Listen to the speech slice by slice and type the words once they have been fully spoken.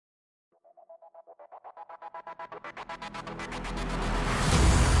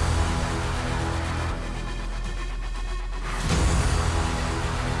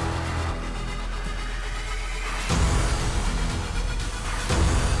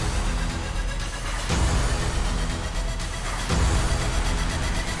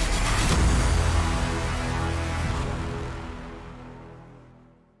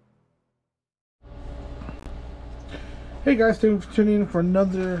Hey guys, thanks for tuning in for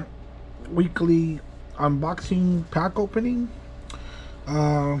another weekly unboxing pack opening.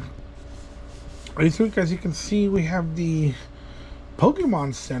 This week, as you can see, we have the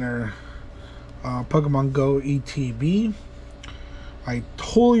Pokemon Center Pokemon Go ETB. I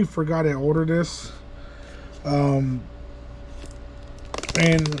totally forgot I ordered this. And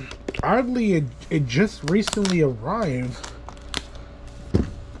oddly, it just recently arrived,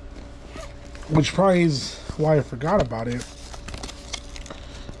 which probably is why I forgot about it.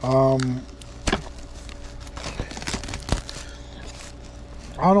 I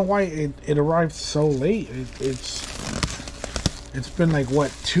don't know why it arrived so late. It's been like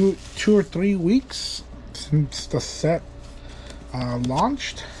what, two or 3 weeks since the set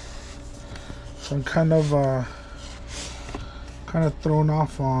launched. So I'm kind of thrown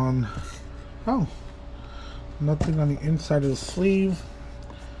off on, oh, nothing on the inside of the sleeve.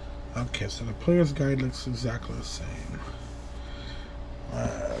 Okay, so the player's guide looks exactly the same.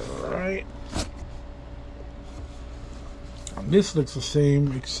 Alright. This looks the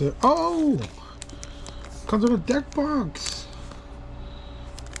same, except, oh! Comes with a deck box!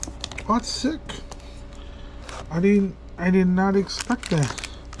 Oh, that's sick. I did not expect that.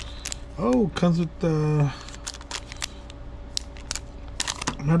 Oh, comes with the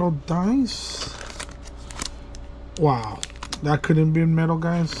metal dice. Wow. That couldn't be metal,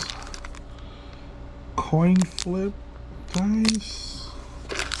 guys. Coin flip dice.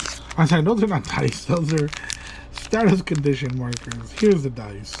 I said, those are not dice, those are status condition markers. Here's the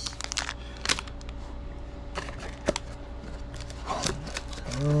dice.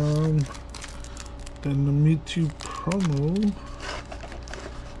 Then the Mewtwo promo.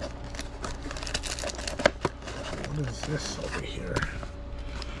 What is this over here?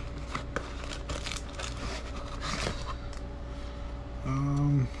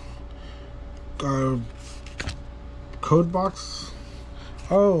 Code box.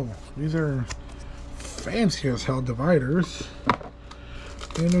 Oh, these are fancy as hell dividers.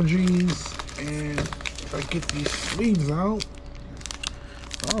 Energies, and if I get these sleeves out,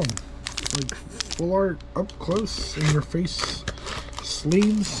 oh, like full art up close in your face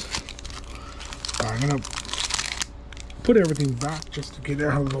sleeves. I'm gonna put everything back just to get it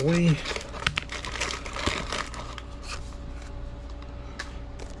out of the way.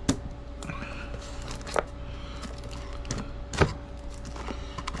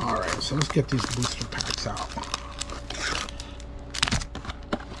 So let's get these booster packs out.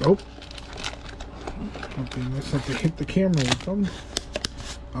 Oh, okay, let's have to hit the camera with them.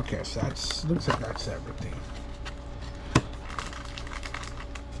 Okay, so that's, looks like that's everything.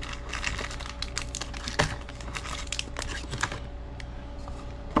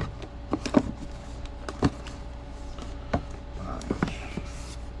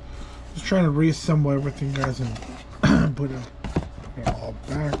 Just trying to reassemble everything, guys, and put it all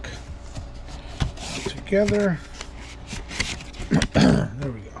back together.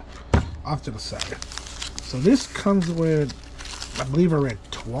 There we go. Off to the side. So this comes with, I believe I read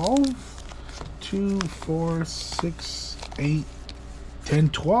 12, 2, 4, 6, 8, 10,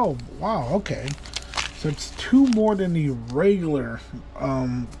 12. Wow, okay. So it's 2 more than the regular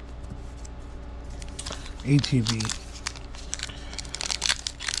ATV.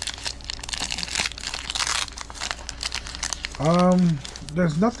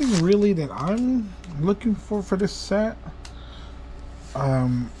 There's nothing really that I'm looking for this set. I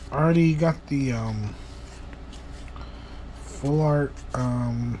already got the full art,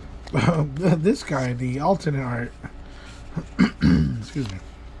 this guy, the alternate art. Excuse me.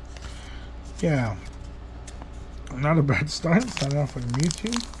 Yeah, not a bad start. Starting off with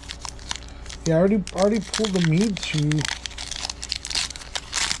Mewtwo. Yeah, I already pulled the Mewtwo.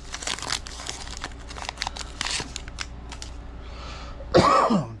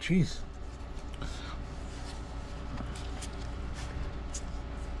 Oh, jeez.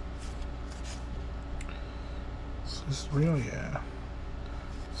 Is this real? Yeah.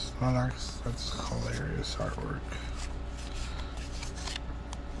 Snorlax, that's hilarious artwork.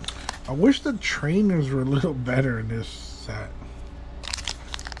 I wish the trainers were a little better in this set.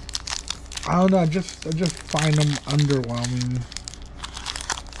 I don't know, I just find them underwhelming.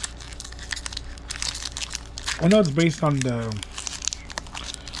 I know it's based on the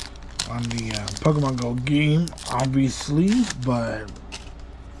on the Pokemon Go game, obviously, but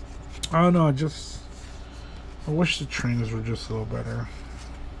I don't know. I wish the trainers were just a little better.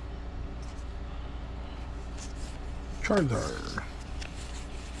 Charizard.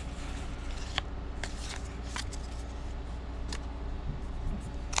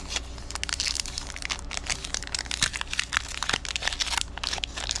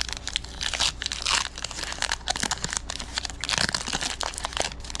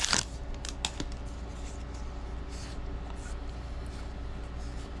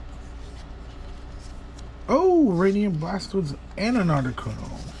 Oh, Radiant Blastoise and an Articuno.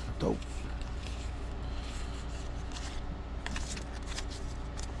 Dope.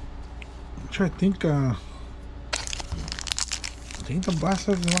 Which I think the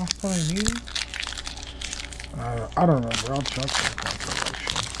Blastoise is the last one I needed. I don't remember. I'll check that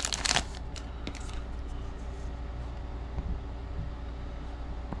collection.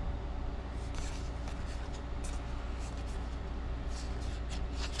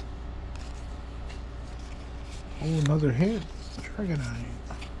 Oh, another hit. Dragonite.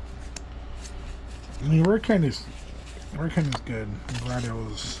 I mean, Raritan is good. I'm glad it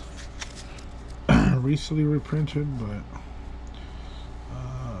was recently reprinted, but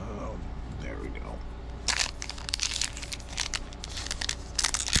there we go.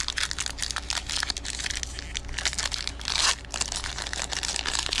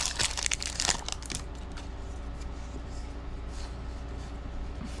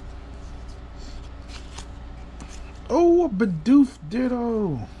 Oh, a Bidoof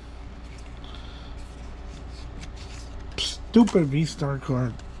Ditto. Stupid V-Star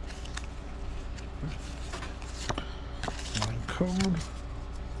card. My code.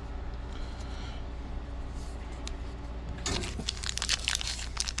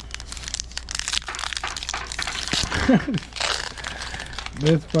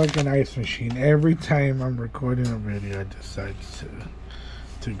 This fucking ice machine. Every time I'm recording a video, it decides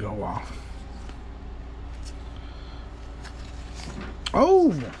to go off.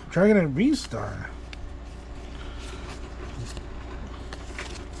 Oh, Dragonite V-Star.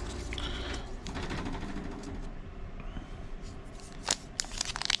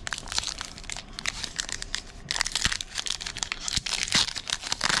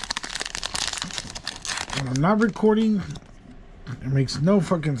 When I'm not recording, it makes no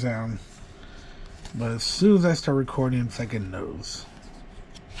fucking sound. But as soon as I start recording, it's like it knows.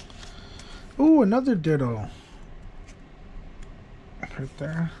 Oh, another Ditto. Right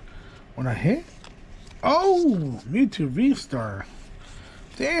there. When I hit? Oh, Mewtwo V-Star.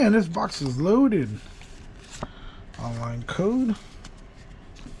 Damn, this box is loaded. Online code.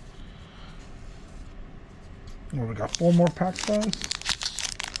 Well, we got 4 more packs, guys.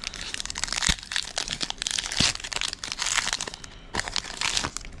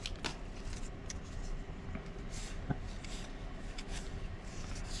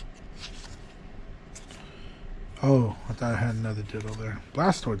 Oh, I thought I had another Ditto there.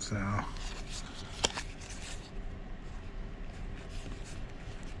 Blastoise now.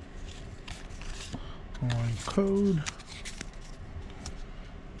 Online code.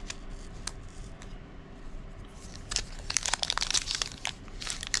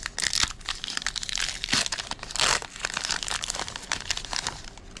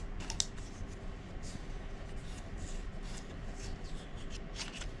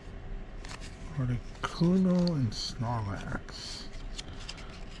 Articuno and Snorlax.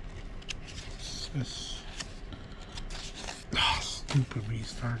 What's this? Oh, stupid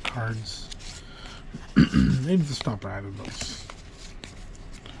V-Star cards. They need to stop adding those.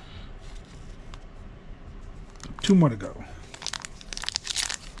 2 more to go.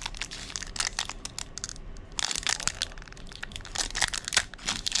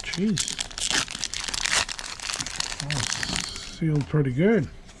 Jeez. Oh, sealed pretty good.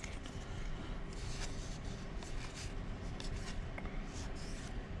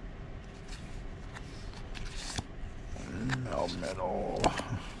 Metal.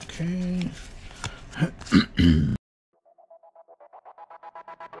 Okay.